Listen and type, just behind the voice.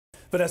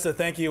Vanessa,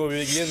 thank you. We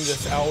begin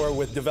this hour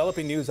with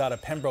developing news out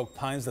of Pembroke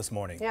Pines this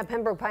morning. Yeah,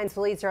 Pembroke Pines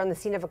police are on the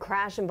scene of a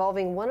crash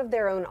involving one of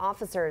their own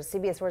officers.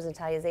 CBS 4's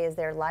Natalia Zay is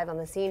there live on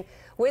the scene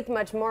with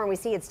much more, and we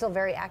see it's still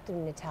very active,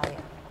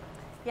 Natalia.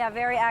 Yeah,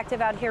 very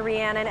active out here,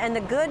 Rhiannon. And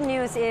the good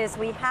news is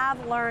we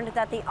have learned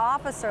that the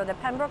officer, the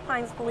Pembroke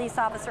Pines police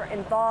officer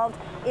involved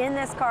in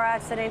this car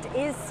accident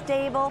is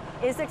stable,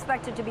 is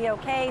expected to be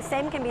okay.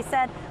 Same can be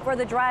said for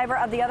the driver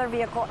of the other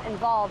vehicle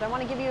involved. I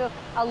want to give you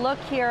a look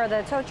here.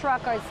 The tow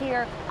truck is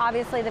here.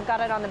 Obviously, they've got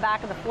it on the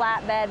back of the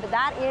flatbed, but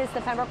that is the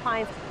Pembroke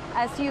Pines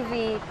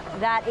SUV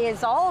that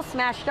is all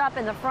smashed up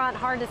in the front,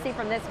 hard to see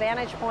from this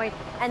vantage point.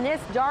 And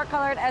this dark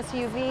colored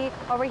SUV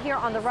over here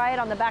on the right,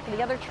 on the back of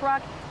the other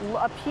truck,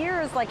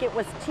 appears like it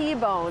was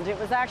T-boned. It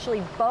was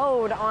actually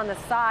bowed on the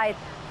side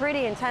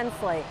pretty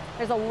intensely.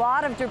 There's a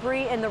lot of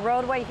debris in the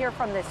roadway here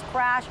from this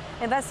crash.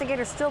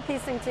 Investigators still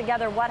piecing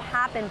together what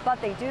happened,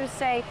 but they do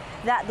say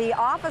that the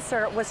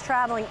officer was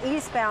traveling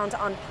eastbound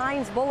on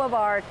Pines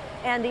Boulevard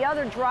and the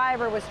other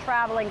driver was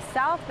traveling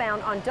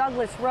southbound on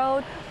Douglas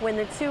Road when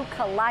the two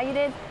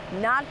collided.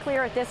 Not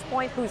clear at this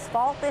point whose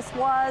fault this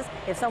was.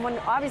 If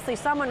obviously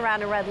someone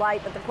ran a red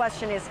light, but the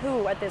question is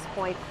who at this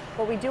point.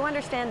 But we do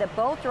understand that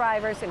both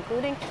drivers,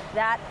 including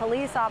that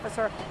police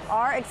officer,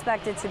 are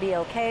expected to be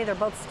okay. They're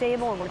both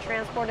stable and were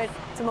transported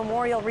to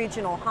Memorial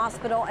Regional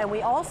Hospital. And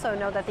we also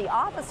know that the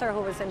officer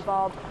who was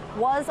involved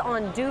was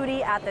on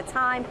duty at the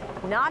time.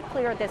 Not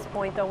clear at this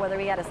point, though, whether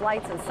he had his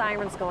lights and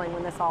sirens going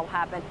when this all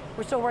happened.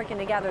 We're still working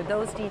together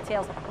those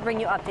details. We'll bring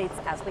you updates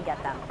as we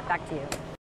get them. Back to you.